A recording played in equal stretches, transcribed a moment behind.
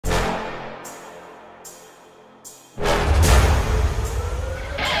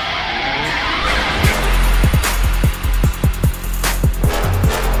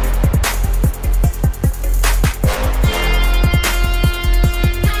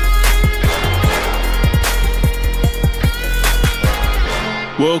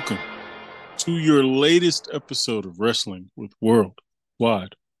Welcome to your latest episode of Wrestling with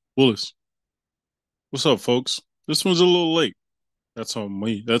Worldwide. Willis, what's up, folks? This one's a little late. That's on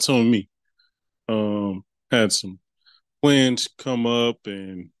me. That's on me. Had some plans come up,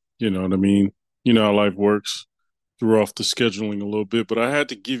 and you know what I mean. You know how life works. Threw off the scheduling a little bit, but I had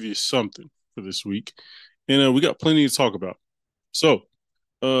to give you something for this week, and we got plenty to talk about. So,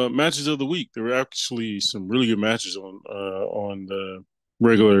 matches of the week. There were actually some really good matches on the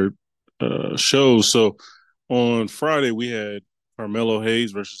regular shows. So on Friday we had Carmelo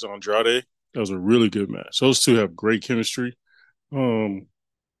Hayes versus Andrade. That was a really good match. Those two have great chemistry. Um,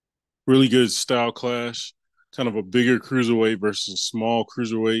 really good style clash. Kind of a bigger cruiserweight versus a small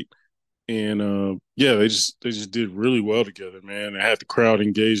cruiserweight, and yeah, they just did really well together, man. They had the crowd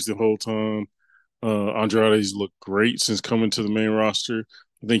engaged the whole time. Andrade's looked great since coming to the main roster.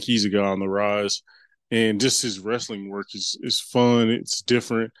 I think he's a guy on the rise, and just his wrestling work is fun. It's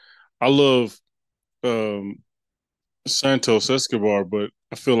different. I love um, Santos Escobar, but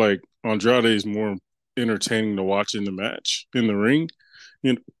I feel like Andrade is more entertaining to watch in the match in the ring.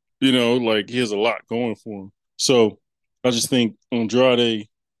 You like he has a lot going for him. So I just think Andrade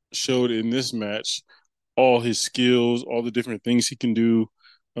showed in this match all his skills, all the different things he can do,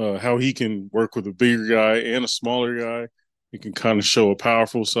 how he can work with a bigger guy and a smaller guy. He can kind of show a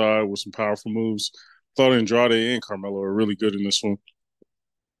powerful side with some powerful moves. Thought Andrade and Carmelo are really good in this one.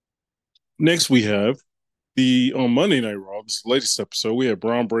 Next, we have the on Monday Night Raw, this latest episode, we had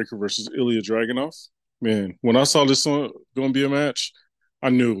Braun Breaker versus Ilya Dragunov. Man, when I saw this going to be a match, I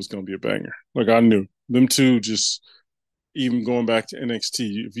knew it was going to be a banger. Like I knew them two just even going back to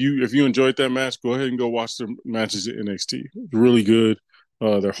NXT. If you enjoyed that match, go ahead and go watch the matches at NXT. Really good.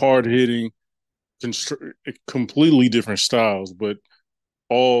 They're hard hitting, completely different styles, but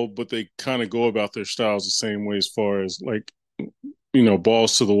they kind of go about their styles the same way as far as like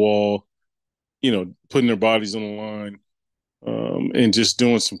balls to the wall, putting their bodies on the line, and just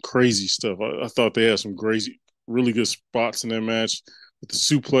doing some crazy stuff. I thought they had some crazy, really good spots in that match with the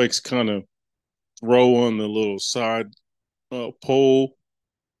suplex kind of throw on the little side pole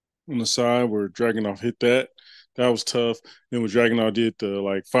on the side where Dragunov hit that. That was tough. Then when Dragunov did the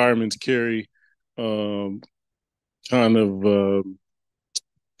like fireman's carry, um, kind of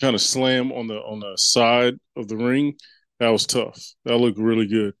kind of slam on the side of the ring, that was tough. That looked really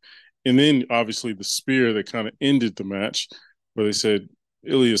good. And then obviously the spear that kind of ended the match, where they said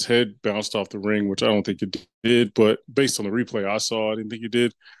Ilya's head bounced off the ring, which I don't think it did, but based on the replay I saw, I didn't think it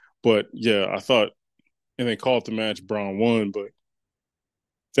did. But yeah, I thought, and they called the match Braun won, but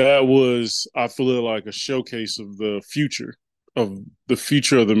that was, I feel like, a showcase of the future of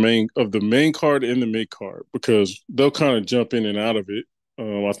the main card and the mid card, because they'll kind of jump in and out of it.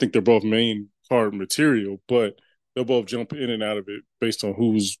 I think they're both main card material, but they'll both jump in and out of it based on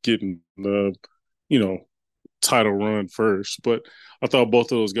who's getting the you know title run first. But I thought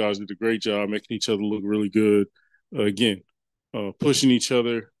both of those guys did a great job making each other look really good. Again, pushing each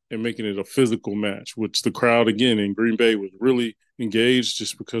other and making it a physical match, which the crowd again in Green Bay was really engaged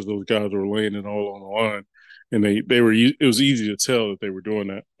just because those guys were laying it all on the line, and they were it was easy to tell that they were doing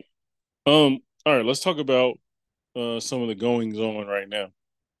that. All right, let's talk about some of the goings on right now.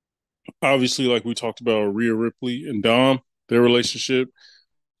 Obviously, like we talked about, Rhea Ripley and Dom, their relationship.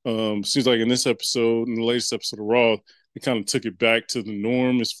 Seems like in this episode, in the latest episode of Raw, they kind of took it back to the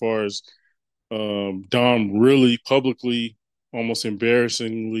norm as far as Dom really publicly, almost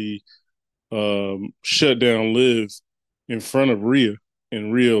embarrassingly, shut down Liv in front of Rhea,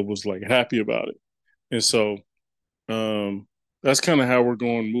 and Rhea was like happy about it. And so um, that's kind of how we're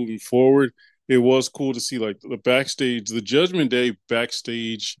going moving forward. It was cool to see like the backstage, the Judgment Day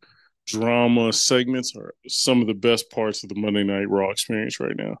backstage drama segments are some of the best parts of the Monday Night Raw experience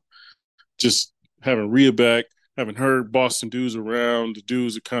right now. Just having Rhea back, having her Boston dudes around, the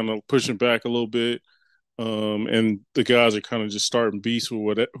dudes are kind of pushing back a little bit, and the guys are kind of just starting beats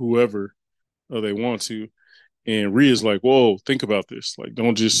with whoever they want to. And Rhea's like, whoa, think about this. Like,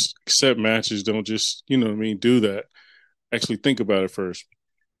 don't just accept matches. Don't just, you know what I mean, do that. Actually think about it first.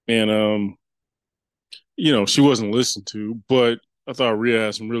 And she wasn't listened to, but I thought Rhea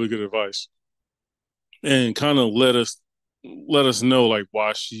had some really good advice and kind of let us know like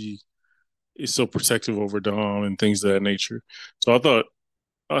why she is so protective over Dom and things of that nature. So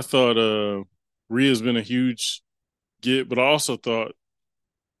I thought Rhea's been a huge get, but I also thought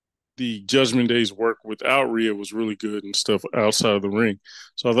the Judgment Day's work without Rhea was really good and stuff outside of the ring.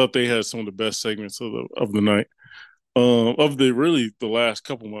 So I thought they had some of the best segments of the night, of the last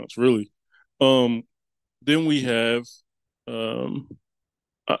couple months, really. Um, then we have,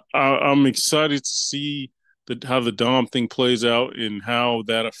 I'm excited to see. how the Dom thing plays out and how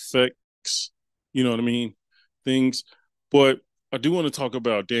that affects, you know what I mean, things. But I do want to talk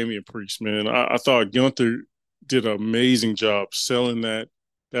about Damian Priest, man. I thought Gunther did an amazing job selling that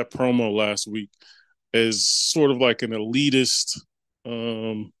promo last week as sort of like an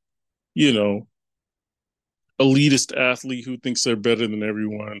um, you know, elitist athlete who thinks they're better than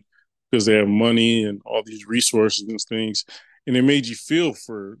everyone because they have money and all these resources and things. And it made you feel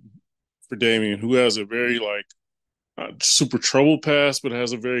for Damien, who has a very like super troubled past, but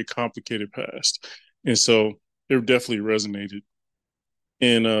has a very complicated past. And so it definitely resonated.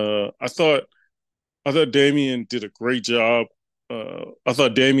 And I thought Damien did a great job. I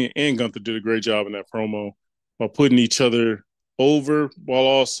thought Damien and Gunther did a great job in that promo while putting each other over, while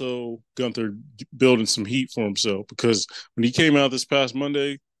also Gunther building some heat for himself. Because when he came out this past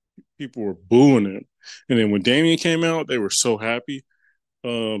Monday, people were booing him, and then when Damien came out, they were so happy.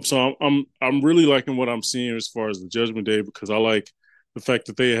 So I'm really liking what I'm seeing as far as the Judgment Day because I like the fact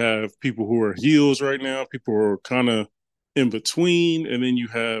that they have people who are heels right now, people who are kind of in between, and then you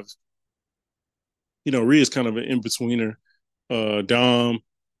have Rhea's kind of an in betweener. Dom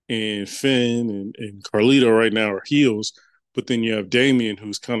and Finn and Carlito right now are heels, but then you have Damien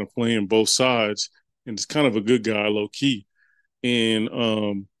who's kind of playing both sides and is kind of a good guy, low key. And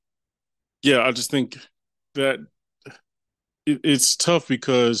yeah, I just think that it's tough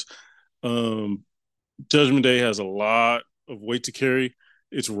because um, Judgment Day has a lot of weight to carry.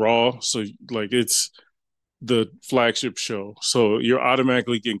 It's Raw, so like it's the flagship show. So you're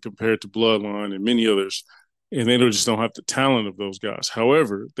automatically getting compared to Bloodline and many others, and they don't have the talent of those guys.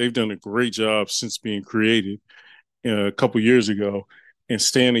 However, they've done a great job since being created a couple years ago and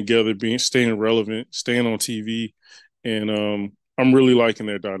staying together, staying relevant, staying on TV, and I'm really liking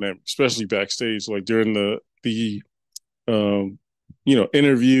their dynamic, especially backstage, like during the um,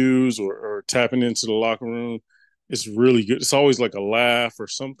 interviews or tapping into the locker room. It's really good. It's always like a laugh or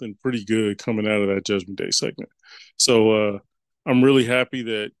something pretty good coming out of that Judgment Day segment. So I'm really happy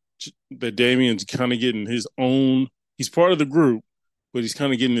that Damien's kind of getting his own. He's part of the group, but he's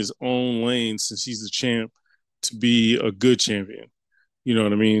kind of getting his own lane since he's the champ to be a good champion. You know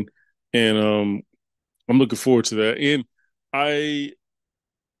what I mean? And I'm looking forward to that. And I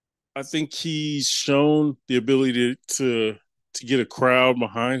I think he's shown the ability to get a crowd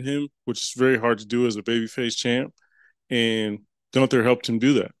behind him, which is very hard to do as a babyface champ. And Gunther helped him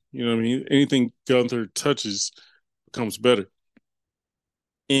do that. You know what I mean? Anything Gunther touches becomes better.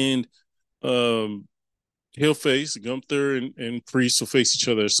 And um, he'll face Gunther and Priest will face each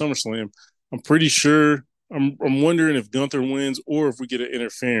other at SummerSlam. I'm pretty sure. I'm wondering if Gunther wins or if we get an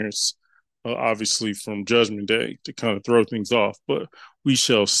interference, obviously from Judgment Day to kind of throw things off. But we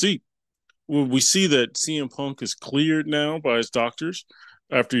shall see. Well, we see that CM Punk is cleared now by his doctors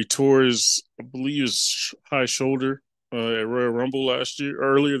after he tore his, I believe, his high shoulder at Royal Rumble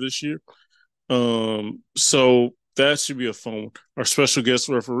earlier this year. So that should be a fun one. Our special guest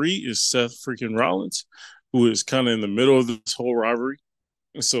referee is Seth freaking Rollins, who is kind of in the middle of this whole rivalry.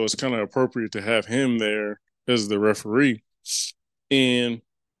 And so it's kind of appropriate to have him there as the referee. And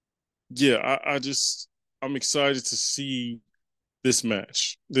yeah, I'm excited to see this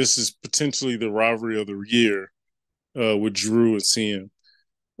match. This is potentially the rivalry of the year with Drew and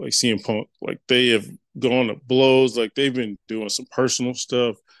CM Punk. Like they have gone to blows. Like they've been doing some personal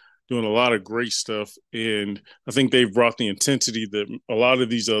stuff, doing a lot of great stuff, and I think they've brought the intensity that a lot of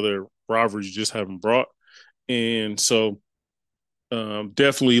these other rivalries just haven't brought. And so,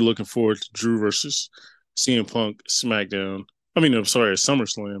 definitely looking forward to Drew versus CM Punk SmackDown. I mean, I'm sorry,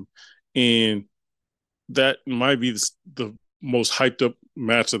 SummerSlam, and that might be the most hyped up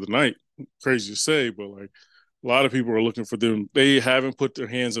match of the night. Crazy to say, but like a lot of people are looking for them. They haven't put their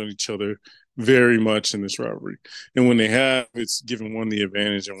hands on each other very much in this rivalry, and when they have, it's given one the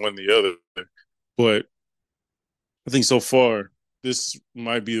advantage and one the other. But I think so far this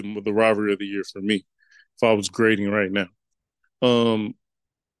might be the rivalry of the year for me if I was grading right now. Um,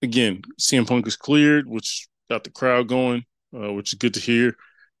 Again, CM Punk is cleared, which got the crowd going, which is good to hear.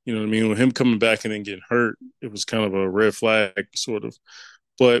 You know what I mean? With him coming back and then getting hurt, it was kind of a red flag, sort of.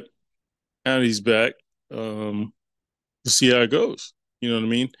 But now that he's back, we'll see how it goes. You know what I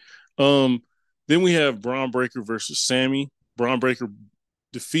mean? Um, then we have Braun Breaker versus Sammy. Braun Breaker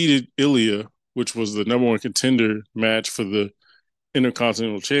defeated Ilya, which was the number one contender match for the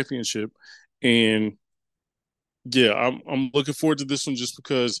Intercontinental Championship. And yeah, I'm looking forward to this one just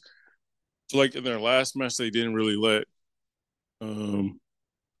because, like in their last match, they didn't really um,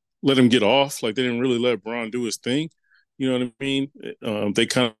 let him get off. Like they didn't really let Braun do his thing. You know what I mean? They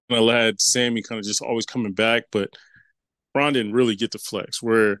kind of had Sammy kind of just always coming back, but Ron didn't really get to flex.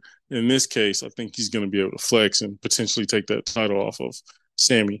 Where in this case, I think he's going to be able to flex and potentially take that title off of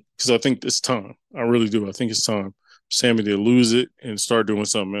Sammy because I think it's time. I really do. I think it's time for Sammy to lose it and start doing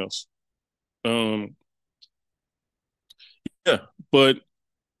something else. Um, yeah, but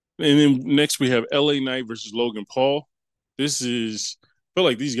and then next we have LA Knight versus Logan Paul. This is I feel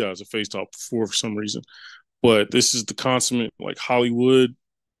like these guys have faced off before for some reason, but this is the consummate like Hollywood,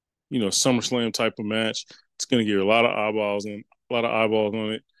 SummerSlam type of match. It's going to get a lot of eyeballs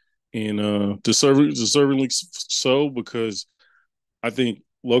on it, and deservingly so because I think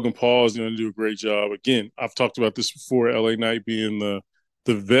Logan Paul is going to do a great job. Again, I've talked about this before. LA Knight being the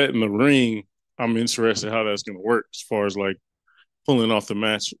vet in the ring. I'm interested how that's going to work as far as like pulling off the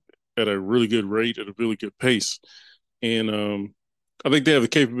match at a really good rate at a really good pace. And I think they have the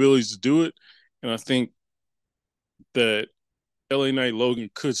capabilities to do it. And I think that LA Knight Logan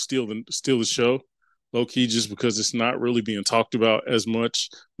could steal the show, low key, just because it's not really being talked about as much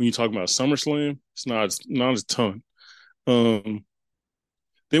when you talk about SummerSlam. It's not a ton. Um,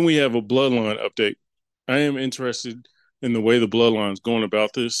 then we have a Bloodline update. I am interested in the way the Bloodline's going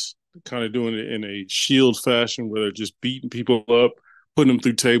about this, kind of doing it in a Shield fashion, where they're just beating people up, putting them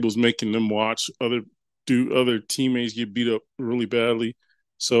through tables, making them watch other teammates get beat up really badly.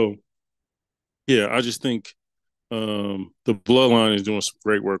 So yeah, I just think the Bloodline is doing some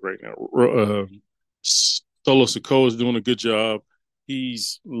great work right now. Solo Sikoa is doing a good job.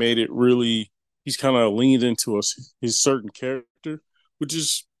 He's made it really. He's kind of leaned into his certain character, which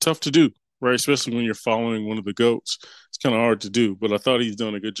is tough to do, right? Especially when you're following one of the goats. It's kind of hard to do. But I thought he's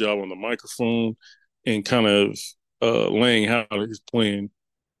done a good job on the microphone and kind of laying out his plan.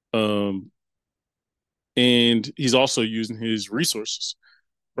 Um, and he's also using his resources,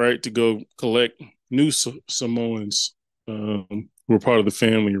 right, to go collect new Samoans who are part of the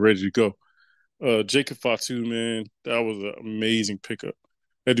family ready to go. Jacob Fatu, man, that was an amazing pickup.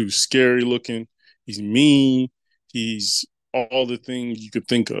 That dude's scary looking. He's mean. He's all the things you could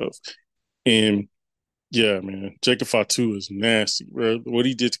think of. And yeah, man, Jacob Fatu is nasty. Bro. What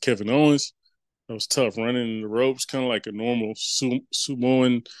he did to Kevin Owens, that was tough. Running in the ropes, kind of like a normal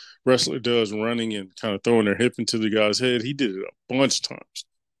Samoan wrestler does, running and kind of throwing their hip into the guy's head. He did it a bunch of times,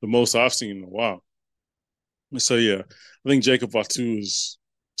 the most I've seen in a while. So yeah, I think Jacob Fatu is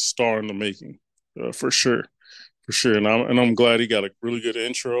star in the making for sure, for sure. And I'm glad he got a really good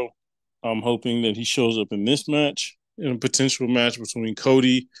intro. I'm hoping that he shows up in this match, in a potential match between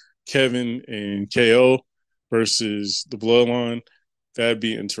Cody, Kevin, and KO versus the Bloodline. That'd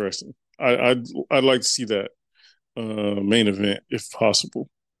be interesting. I'd like to see that main event if possible.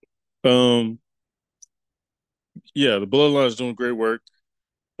 Um, yeah, the Bloodline is doing great work.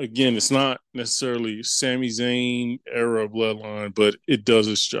 Again, it's not necessarily Sami Zayn era Bloodline, but it does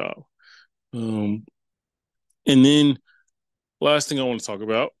its job. Um, and then last thing I want to talk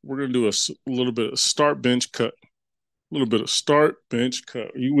about, we're going to do a little bit of start bench cut. A little bit of start bench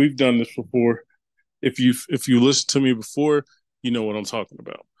cut. We've done this before. If you listen to me before, you know what I'm talking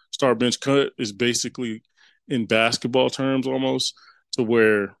about. Start bench cut is basically in basketball terms almost to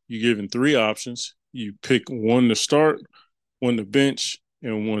where you're given three options. You pick one to start, one to bench,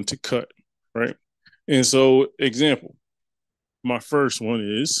 and one to cut, right? And so, example, my first one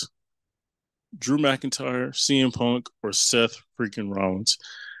is Drew McIntyre, CM Punk, or Seth freaking Rollins.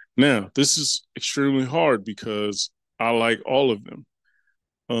 Now, this is extremely hard because I like all of them.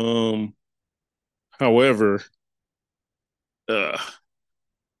 Um, However, uh,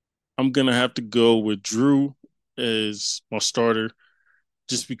 I'm gonna have to go with Drew as my starter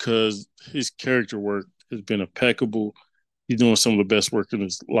just because his character work has been impeccable. He's doing some of the best work in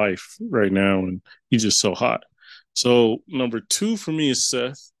his life right now, and he's just so hot. So number two for me is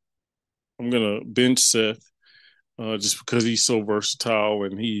Seth. I'm gonna bench Seth just because he's so versatile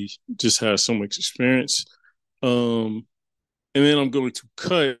and he just has so much experience. Um, and then I'm going to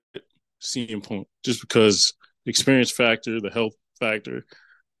cut CM Punk just because the experience factor, the health factor,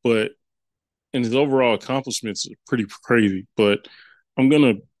 but and his overall accomplishments are pretty crazy. But I'm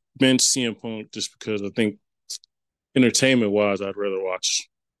gonna bench CM Punk just because I think entertainment wise, I'd rather watch,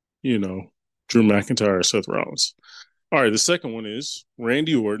 you know, Drew McIntyre or Seth Rollins. All right, the second one is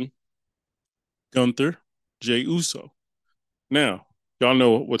Randy Orton, Gunther, Jay Uso. Now, y'all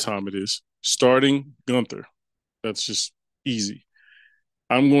know what time it is. Starting Gunther. That's just easy.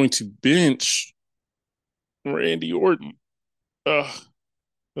 I'm going to bench Randy Orton. Ugh,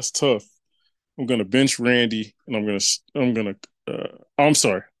 that's tough. I'm gonna bench Randy, and I'm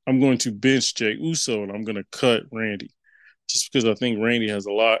sorry. I'm going to bench Jay Uso, and I'm gonna cut Randy, just because I think Randy has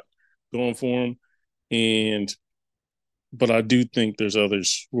a lot going for him, and but I do think there's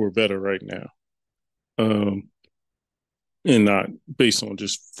others who are better right now. Um, and not based on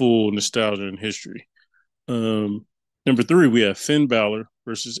just full nostalgia and history. Number three, we have Finn Balor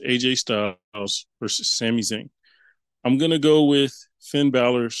versus AJ Styles versus Sami Zayn. I'm gonna go with Finn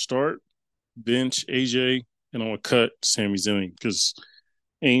Balor start, bench AJ, and I'm gonna cut Sami Zayn because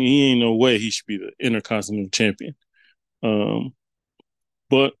he ain't no way he should be the Intercontinental Champion. Um,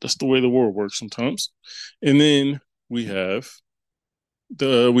 but that's the way the world works sometimes. And then we have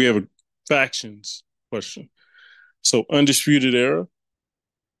we have a factions question. So Undisputed Era,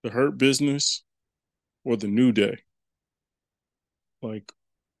 the Hurt Business, or the New Day? Like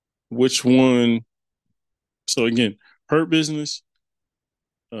which one? So again, Hurt Business,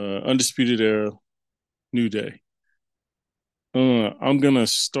 Undisputed Era, New Day. I'm gonna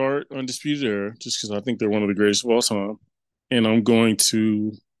start Undisputed Era just because I think they're one of the greatest of all time, and I'm going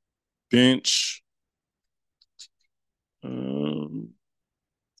to bench. Um,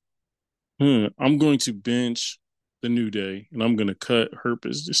 I'm going to bench the New Day, and I'm going to cut Hurt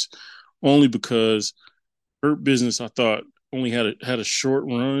Business only because Hurt Business I thought only had a short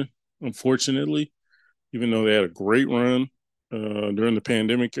run, unfortunately, even though they had a great run during the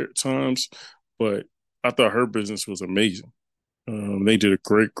pandemic times. But I thought Hurt Business was amazing. They did a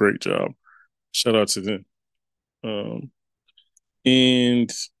great job. Shout out to them. Um, and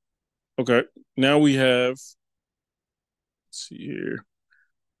okay, now we have. Let's see here.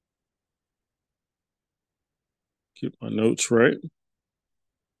 Get my notes right.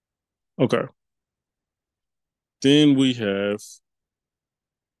 Okay. Then we have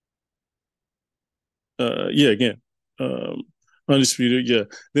yeah, again. Um Undisputed, yeah.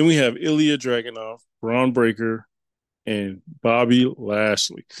 Then we have Ilya Dragunov, Braun Breaker, and Bobby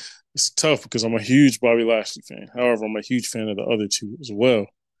Lashley. It's tough because I'm a huge Bobby Lashley fan. However, I'm a huge fan of the other two as well.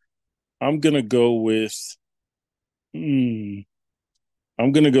 I'm gonna go with hmm,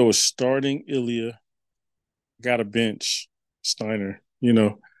 I'm gonna go with starting Ilya. Got a bench Steiner.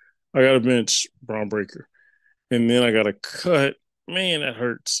 I got a bench Braun Breaker. And then I got to cut. Man, that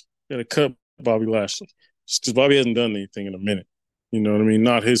hurts. Got to cut Bobby Lashley just because Bobby hasn't done anything in a minute. You know what I mean?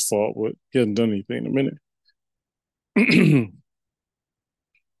 Not his fault, but he hasn't done anything in a minute.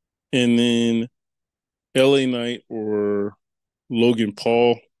 And then LA Knight or Logan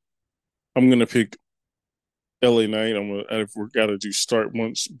Paul. I'm gonna pick LA Knight. If we're gotta do start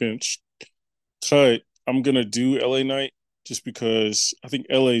once bench cut. I'm gonna do LA Knight just because I think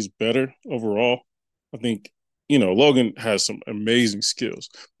LA is better overall. I think Logan has some amazing skills,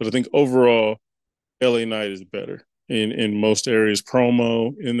 but I think overall LA Knight is better in most areas.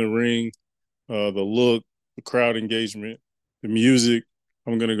 Promo in the ring, the look, the crowd engagement, the music.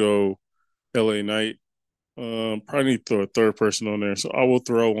 I'm gonna go LA Knight. Probably need to throw a third person on there, so I will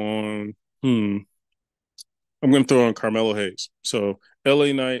throw on. I'm gonna throw on Carmelo Hayes. So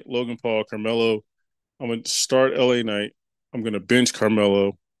LA Knight, Logan Paul, Carmelo. I'm gonna start LA Knight. I'm gonna bench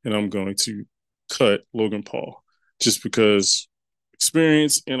Carmelo, and I'm going to cut Logan Paul just because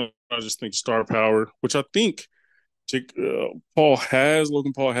experience and I just think star power, which I think Logan Paul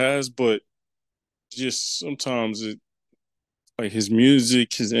has, but just sometimes like his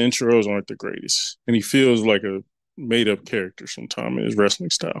music, his intros aren't the greatest, and he feels like a made up character sometimes in his wrestling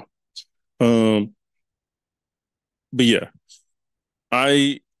style. Um, but yeah,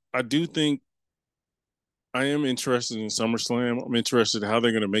 I I do think I am interested in SummerSlam. I'm interested in how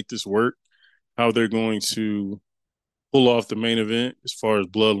they're going to make this work, how they're going to pull off the main event as far as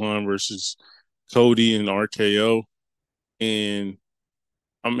Bloodline versus Cody and RKO, and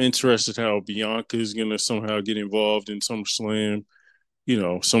I'm interested how Bianca is going to somehow get involved in SummerSlam.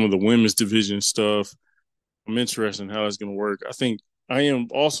 Some of the women's division stuff. I'm interested in how it's going to work. I think I am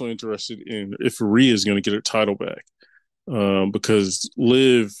also interested in if Rhea is going to get her title back because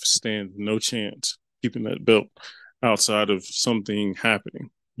Liv stands no chance keeping that belt outside of something happening.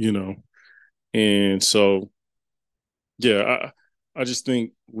 And so, yeah, I just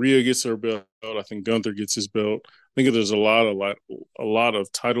think Rhea gets her belt. I think Gunther gets his belt. I think there's a lot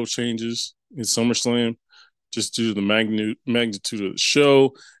of title changes in SummerSlam just due to the magnitude of the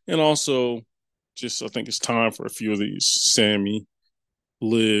show, and also just I think it's time for a few of these Sammy,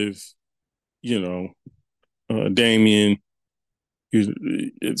 Liv, you know, Damien.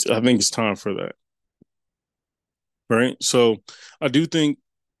 I think it's time for that, right? So I do think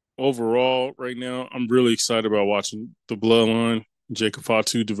overall, right now, I'm really excited about watching the Bloodline, Jacob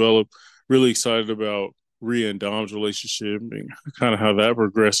Fatu develop. Really excited about Rhea and Dom's relationship and kind of how that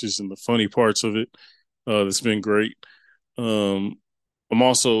progresses and the funny parts of it. That's been great. Um, I'm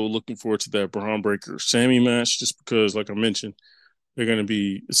also looking forward to that Braun Breaker Sammy match just because, like I mentioned,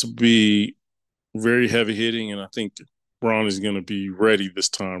 it's will be very heavy hitting, and I think Braun is going to be ready this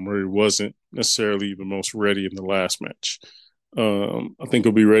time where he wasn't necessarily the most ready in the last match. I think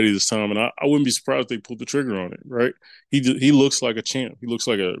he'll be ready this time, and I wouldn't be surprised if they pulled the trigger on it. Right? He looks like a champ. He looks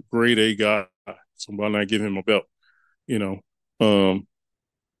like a grade A guy. So why not give him a belt? You know.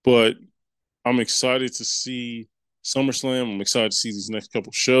 But I'm excited to see SummerSlam. I'm excited to see these next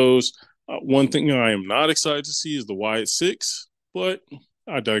couple shows. One thing I am not excited to see is the Wyatt Six, but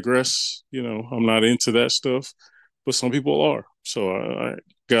I digress. I'm not into that stuff, but some people are. So I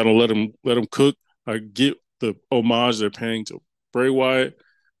gotta let them cook. I get the homage they're paying to Bray Wyatt,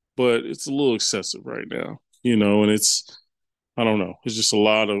 but it's a little excessive right now. And it's I don't know. It's just a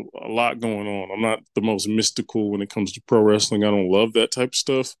lot going on. I'm not the most mystical when it comes to pro wrestling. I don't love that type of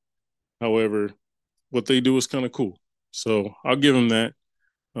stuff. However, what they do is kind of cool. So I'll give them that.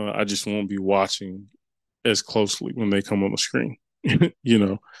 I just won't be watching as closely when they come on the screen, you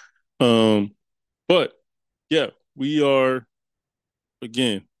know. Um, but yeah, we are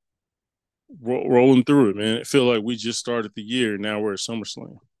again rolling through it, man. I feel like we just started the year. Now we're at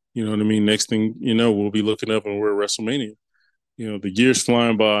SummerSlam. You know what I mean? Next thing you know, we'll be looking up and we're at WrestleMania. The year's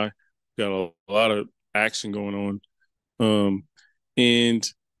flying by. Got a lot of action going on. And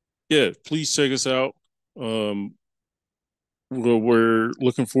yeah, please check us out. Um, we're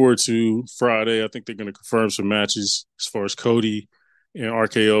looking forward to Friday. I think they're going to confirm some matches as far as Cody and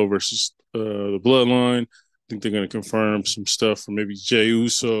RKO versus the Bloodline. I think they're going to confirm some stuff for maybe Jey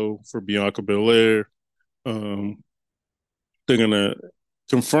Uso for Bianca Belair. Um, they're going to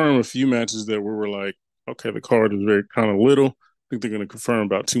confirm a few matches that we were like, okay, the card is very kind of little. I think they're going to confirm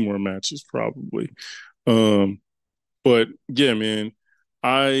about 2 more matches probably. But yeah, man,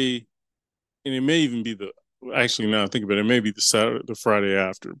 and it may even be actually now I think about it, maybe the Friday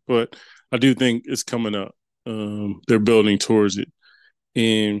after, but I do think it's coming up. They're building towards it.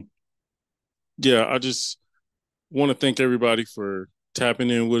 And yeah, I just want to thank everybody for tapping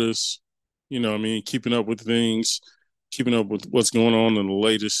in with us. Keeping up with things, keeping up with what's going on and the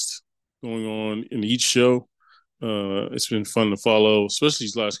latest going on in each show. It's been fun to follow, especially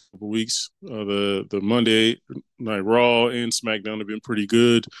these last couple of weeks. The Monday Night Raw and SmackDown have been pretty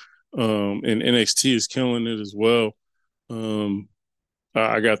good. And NXT is killing it as well.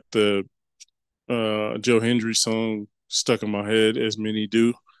 I got the Joe Hendry song stuck in my head, as many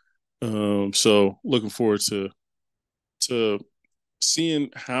do. So looking forward to seeing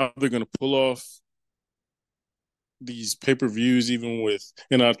how they're going to pull off these pay-per-views, even with,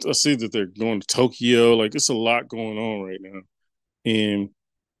 and I see that they're going to Tokyo. Like, it's a lot going on right now, and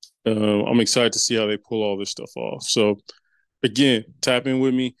I'm excited to see how they pull all this stuff off. So again, tap in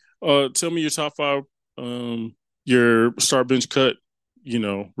with me. Tell me your top 5, your start bench cut,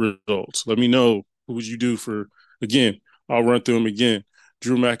 results. Let me know who would you do for. Again, I'll run through them again.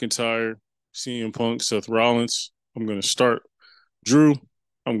 Drew McIntyre, CM Punk, Seth Rollins. I'm gonna start Drew.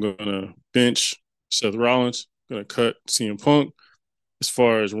 I'm gonna bench Seth Rollins. I'm gonna cut CM Punk. As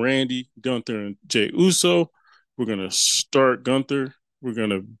far as Randy, Gunther, and Jey Uso, we're gonna start Gunther. We're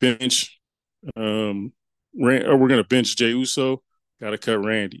gonna bench we're gonna bench Jey Uso. Got to cut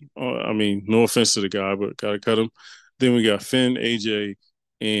Randy. No offense to the guy, but got to cut him. Then we got Finn, AJ,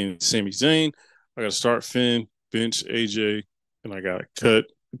 and Sami Zayn. I got to start Finn, bench AJ, and I got to cut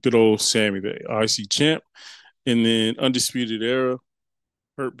good old Sami, the IC champ. And then Undisputed Era,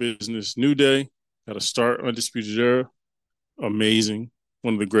 Hurt Business, New Day. Got to start Undisputed Era. Amazing.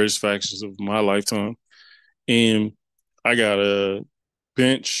 One of the greatest factions of my lifetime. And I got to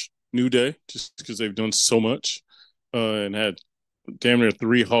bench New Day just because they've done so much and had damn near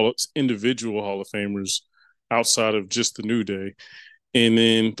 3 individual Hall of Famers outside of just the New Day. And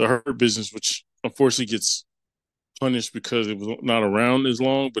then the Hurt Business, which unfortunately gets punished because it was not around as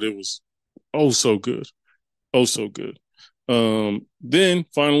long, but it was so good. Oh, so good. Then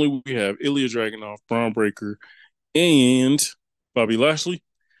finally we have Ilya Dragunov, Braun Breaker, and Bobby Lashley.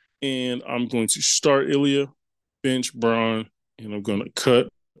 And I'm going to start Ilya, bench Braun, and I'm going to cut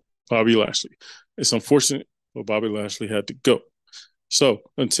Bobby Lashley. It's unfortunate, but Bobby Lashley had to go. So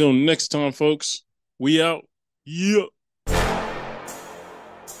until next time, folks, we out. Yeah.